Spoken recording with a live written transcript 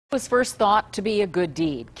Was first thought to be a good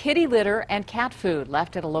deed. Kitty litter and cat food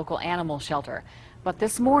left at a local animal shelter. But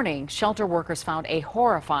this morning, shelter workers found a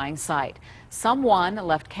horrifying sight. Someone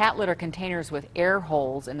left cat litter containers with air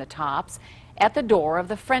holes in the tops at the door of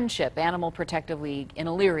the Friendship Animal Protective League in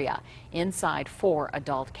Elyria, inside 4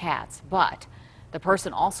 adult cats. But the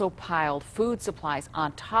person also piled food supplies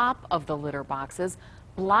on top of the litter boxes,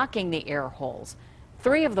 blocking the air holes.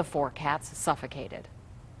 3 of the 4 cats suffocated.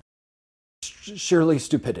 Surely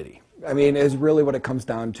stupidity. I mean, is really what it comes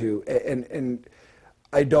down to. And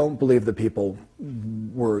I don't believe the people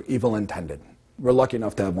were evil intended. We're lucky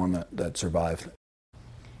enough to have one that survived.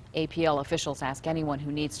 APL officials ask anyone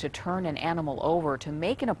who needs to turn an animal over to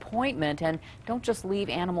make an appointment and don't just leave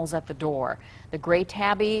animals at the door. The gray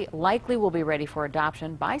tabby likely will be ready for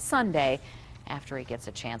adoption by Sunday after he gets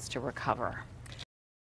a chance to recover.